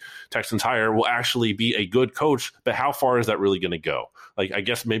the Texans hire will actually be a good coach, but how far is that really going to go? Like, I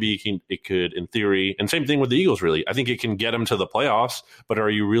guess maybe it could, in theory, and same thing with the Eagles, really. I think it can get them to the playoffs, but are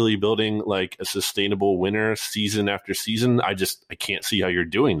you really building, like, a sustainable winner season after season? I can't see how you're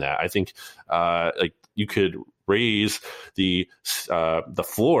doing that. I think, like, you could raise the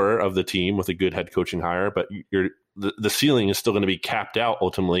floor of the team with a good head coaching hire, but the ceiling is still going to be capped out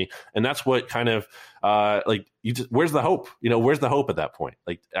ultimately. And that's what kind of where's the hope? Where's the hope at that point?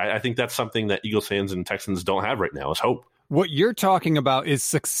 Like, I think that's something that Eagles fans and Texans don't have right now is hope. What you're talking about is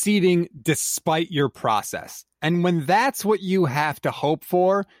succeeding despite your process. And when that's what you have to hope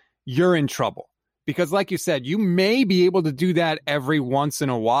for, you're in trouble. Because like you said, you may be able to do that every once in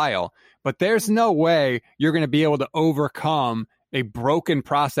a while, but there's no way you're going to be able to overcome a broken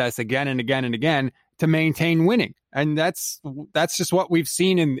process again and again and again to maintain winning. And that's just what we've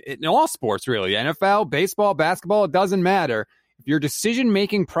seen in all sports, really. NFL, baseball, basketball, it doesn't matter. If your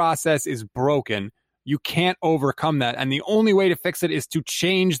decision-making process is broken, you can't overcome that. And the only way to fix it is to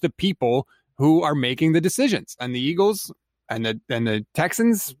change the people who are making the decisions. And the Eagles and the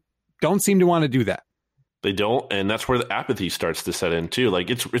Texans don't seem to want to do that. They don't, and that's where the apathy starts to set in too. Like,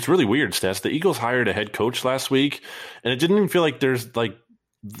 it's really weird, Stats. The Eagles hired a head coach last week, and it didn't even feel like there's, like,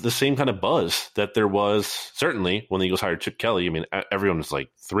 the same kind of buzz that there was certainly when the Eagles hired Chip Kelly. I mean, everyone was, like,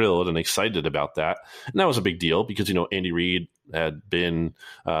 thrilled and excited about that. And that was a big deal because, Andy Reid had been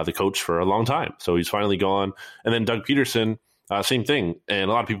the coach for a long time. So he's finally gone. And then Doug Peterson, same thing. And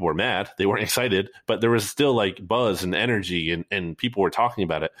a lot of people were mad. They weren't excited, but there was still, like, buzz and energy and people were talking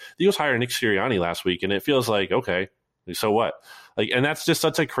about it. The Eagles hired Nick Sirianni last week, and it feels like, okay, so what? Like, and that's just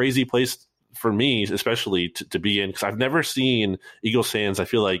such a crazy place for me, especially to be in, because I've never seen Eagles fans, I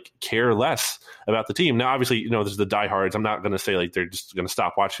feel like, care less about the team. Now, obviously, there's the diehards. I'm not going to say, like, they're just going to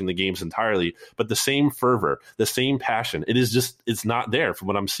stop watching the games entirely, but the same fervor, the same passion, it's not there from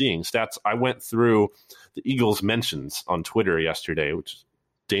what I'm seeing. Stats, I went through the Eagles mentions on Twitter yesterday, which is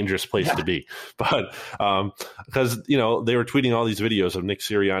dangerous place to be. But because, you know, they were tweeting all these videos of Nick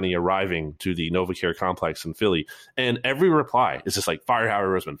Sirianni arriving to the NovaCare complex in Philly, and every reply is just like, fire Howie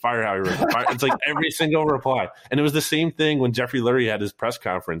Roseman, fire Howie Roseman. Fire. It's like every single reply. And it was the same thing when Jeffrey Lurie had his press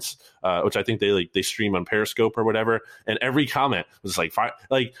conference, which I think they stream on Periscope or whatever, and every comment was like, fire.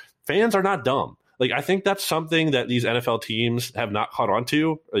 Like, fans are not dumb. Like, I think that's something that these NFL teams have not caught on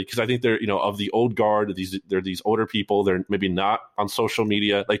to, because I think they're, you know, of the old guard, they're these older people. They're maybe not on social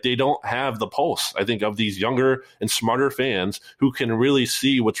media. Like, they don't have the pulse, I think, of these younger and smarter fans who can really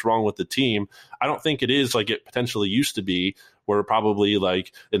see what's wrong with the team. I don't think it is like it potentially used to be, where probably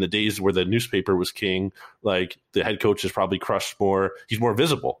like in the days where the newspaper was king, like the head coach is probably crushed more. He's more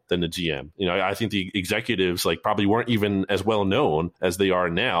visible than the GM. You know, I think the executives like probably weren't even as well known as they are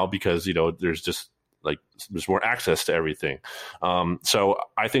now, because, you know, there's more access to everything. So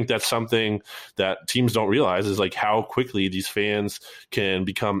I think that's something that teams don't realize, is like how quickly these fans can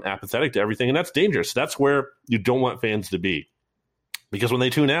become apathetic to everything. And that's dangerous. That's where you don't want fans to be, because when they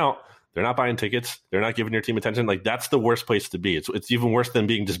tune out, they're not buying tickets. They're not giving your team attention. Like, that's the worst place to be. It's even worse than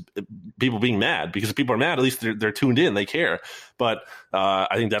being just people being mad, because if people are mad, at least they're tuned in. They care. But I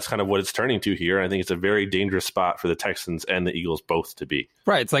think that's kind of what it's turning to here. I think it's a very dangerous spot for the Texans and the Eagles both to be.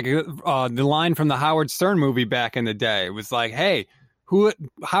 Right. It's like the line from the Howard Stern movie back in the day. It was like, hey,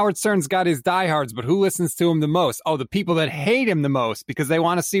 Howard Stern's got his diehards, but who listens to him the most? Oh, the people that hate him the most, because they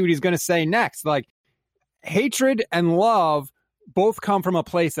want to see what he's going to say next. Like, hatred and love both come from a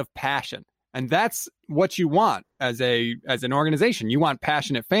place of passion. And that's what you want as an organization. You want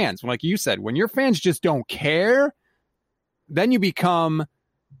passionate fans. Like you said, when your fans just don't care, then you become,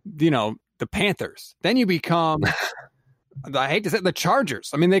 you know, the Panthers. Then you become, I hate to say, the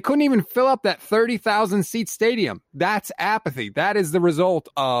Chargers. I mean, they couldn't even fill up that 30,000 seat stadium. That's apathy. That is the result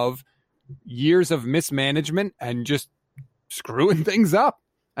of years of mismanagement and just screwing things up.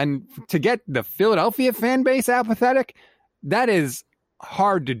 And to get the Philadelphia fan base apathetic, that is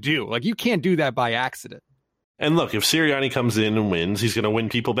hard to do. Like, you can't do that by accident. And look, if Sirianni comes in and wins, he's going to win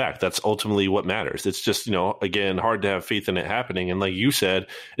people back. That's ultimately what matters. It's just, you know, again, hard to have faith in it happening. And like you said,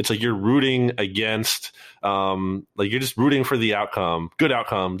 it's like you're rooting against, like you're just rooting for the outcome, good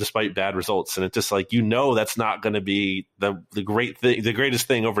outcome, despite bad results. And it's just like, you know, that's not going to be the great thing, the greatest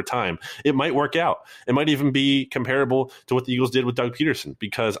thing over time. It might work out. It might even be comparable to what the Eagles did with Doug Peterson,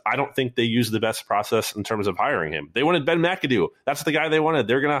 because I don't think they used the best process in terms of hiring him. They wanted Ben McAdoo. That's the guy they wanted.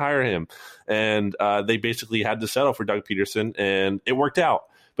 They're going to hire him. And they basically had to settle for Doug Peterson, and it worked out.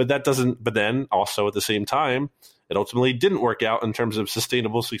 But then also at the same time, it ultimately didn't work out in terms of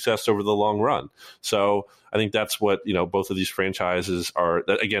sustainable success over the long run. So I think that's what, you know, both of these franchises are,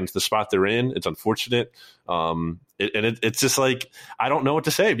 that again, it's the spot they're in. It's unfortunate. It's just like, I don't know what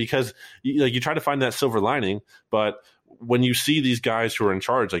to say, because you try to find that silver lining, but when you see these guys who are in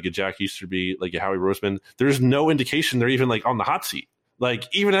charge, like a Jack Easterby, like a Howie Roseman, there's no indication they're even like on the hot seat.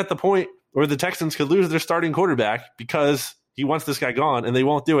 Like, even at the point where the Texans could lose their starting quarterback because he wants this guy gone, and they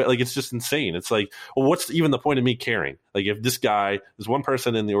won't do it. Like, it's just insane. It's like, well, what's even the point of me caring? Like, if this one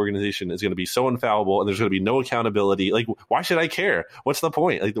person in the organization is going to be so infallible and there's going to be no accountability, like, why should I care? What's the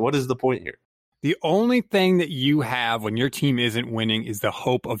point? Like, what is the point here? The only thing that you have when your team isn't winning is the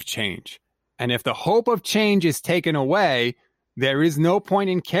hope of change. And if the hope of change is taken away, there is no point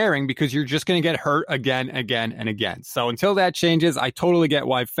in caring, because you're just going to get hurt again, and again. So until that changes, I totally get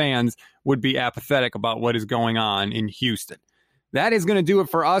why fans would be apathetic about what is going on in Houston. That is going to do it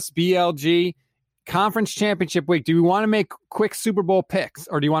for us, BLG. Conference Championship Week. Do we want to make quick Super Bowl picks,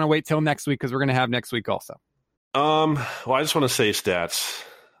 or do you want to wait till next week, because we're going to have next week also? Well, I just want to say stats.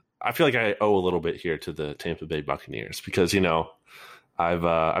 I feel like I owe a little bit here to the Tampa Bay Buccaneers, because, you know,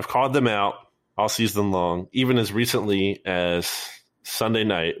 I've called them out all season long, even as recently as Sunday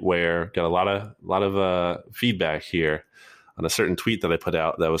night, where got a lot of feedback here on a certain tweet that I put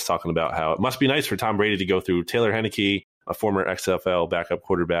out that was talking about how it must be nice for Tom Brady to go through Taylor Heineke, a former XFL backup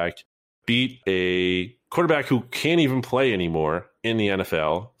quarterback, beat a quarterback who can't even play anymore in the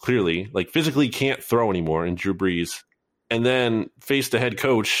NFL, clearly, like physically can't throw anymore, in Drew Brees, and then faced a head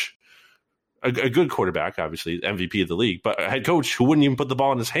coach, a good quarterback, obviously, MVP of the league, but a head coach who wouldn't even put the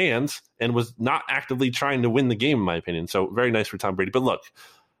ball in his hands and was not actively trying to win the game, in my opinion. So very nice for Tom Brady. But look,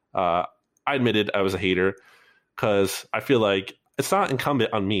 I admitted I was a hater, because I feel like it's not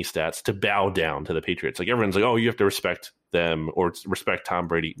incumbent on me, Stats, to bow down to the Patriots. Like, everyone's like, oh, you have to respect them or respect Tom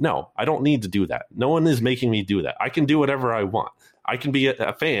Brady. No, I don't need to do that. No one is making me do that. I can do whatever I want. I can be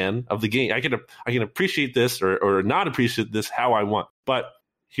a fan of the game. I can appreciate this or not appreciate this how I want. But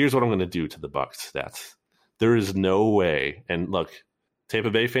here's what I'm going to do to the Bucs, Stats. There is no way. And look, Tampa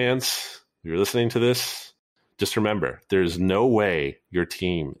Bay fans, if you're listening to this, just remember, there's no way your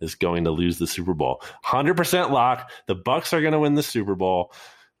team is going to lose the Super Bowl. 100% lock. The Bucs are going to win the Super Bowl.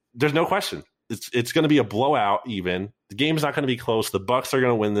 There's no question. It's going to be a blowout even. The game's not going to be close. The Bucs are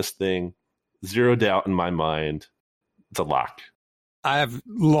going to win this thing. Zero doubt in my mind. It's a lock. I have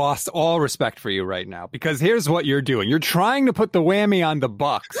lost all respect for you right now because here's what you're doing. You're trying to put the whammy on the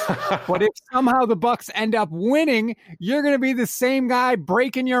Bucs. But if somehow the Bucs end up winning, you're going to be the same guy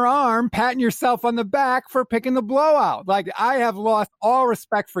breaking your arm, patting yourself on the back for picking the blowout. Like, I have lost all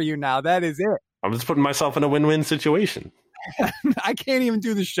respect for you now. That is it. I'm just putting myself in a win-win situation. I can't even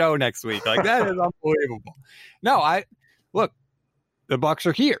do the show next week. Like, that is unbelievable. No, look, the Bucs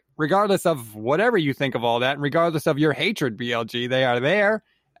are here, regardless of whatever you think of all that, and regardless of your hatred, BLG, they are there.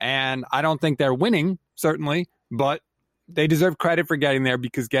 And I don't think they're winning, certainly, but they deserve credit for getting there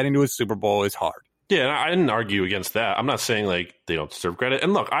because getting to a Super Bowl is hard. Yeah, and I didn't argue against that. I'm not saying like they don't deserve credit.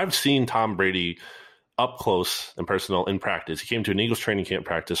 And look, I've seen Tom Brady up close and personal in practice. He came to an Eagles training camp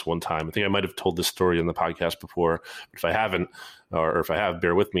practice one time. I think I might have told this story on the podcast before. If I haven't, or if I have,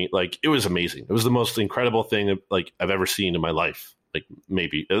 bear with me. Like, it was amazing. It was the most incredible thing like I've ever seen in my life. Like,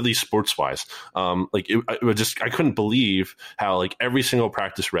 maybe at least sports wise. I couldn't believe how like every single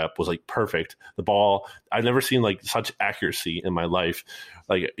practice rep was like perfect. The ball, I've never seen like such accuracy in my life.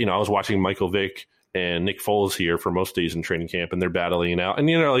 Like, I was watching Michael Vick and Nick Foles here for most days in training camp, and they're battling it out. And,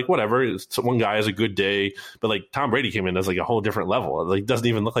 like, whatever, one guy has a good day, but like Tom Brady came in as like a whole different level. Like, it doesn't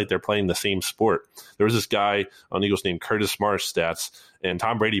even look like they're playing the same sport. There was this guy on Eagles named Curtis Marsh stats, and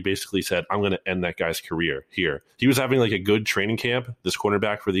Tom Brady basically said, I'm going to end that guy's career here. He was having like a good training camp, this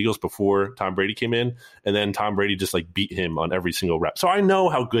cornerback for the Eagles, before Tom Brady came in. And then Tom Brady just like beat him on every single rep. So I know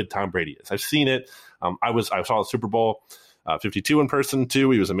how good Tom Brady is. I've seen it. I saw the Super Bowl 52 in person too.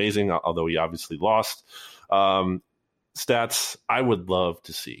 He was amazing, although he obviously lost. Stats, I would love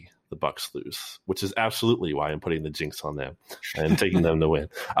to see the Bucs lose, which is absolutely why I'm putting the jinx on them and taking them to win.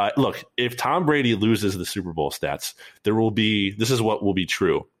 Look, if Tom Brady loses the Super Bowl, Stats, this is what will be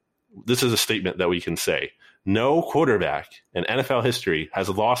true. This is a statement that we can say. No quarterback in NFL history has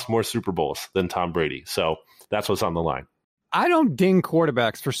lost more Super Bowls than Tom Brady. So that's what's on the line. I don't ding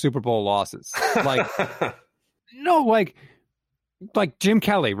quarterbacks for Super Bowl losses. Like, no, like Jim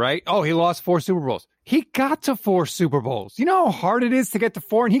Kelly, right? Oh, he lost 4 Super Bowls. He got to 4 Super Bowls. You know how hard it is to get to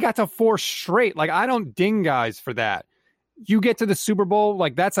 4, and he got to 4 straight. Like, I don't ding guys for that. You get to the Super Bowl,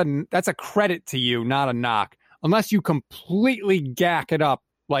 like that's a credit to you, not a knock. Unless you completely gack it up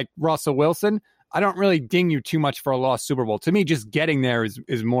like Russell Wilson, I don't really ding you too much for a lost Super Bowl. To me, just getting there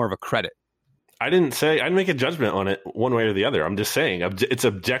is more of a credit. I didn't make a judgment on it one way or the other. I'm just saying it's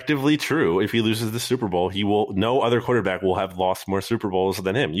objectively true. If he loses the Super Bowl, no other quarterback will have lost more Super Bowls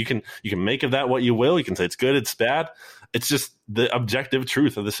than him. You can make of that what you will. You can say it's good, it's bad. It's just the objective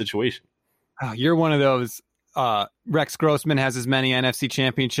truth of the situation. Oh, you're one of those. Rex Grossman has as many NFC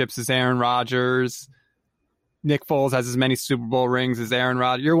championships as Aaron Rodgers. Nick Foles has as many Super Bowl rings as Aaron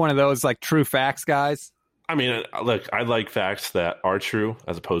Rodgers. You're one of those like true facts guys. I mean, look, I like facts that are true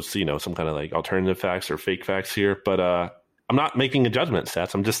as opposed to, some kind of like alternative facts or fake facts here. But I'm not making a judgment,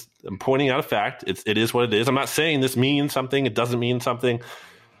 Stats. I'm pointing out a fact. It is what it is. I'm not saying this means something. It doesn't mean something.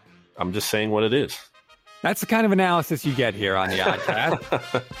 I'm just saying what it is. That's the kind of analysis you get here on the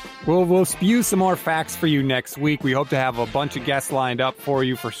Oddcast. We'll spew some more facts for you next week. We hope to have a bunch of guests lined up for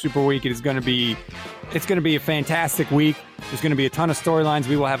you for Super Week. It's going to be a fantastic week. There's going to be a ton of storylines.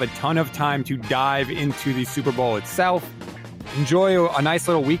 We will have a ton of time to dive into the Super Bowl itself. Enjoy a nice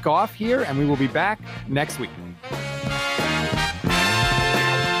little week off here, and we will be back next week.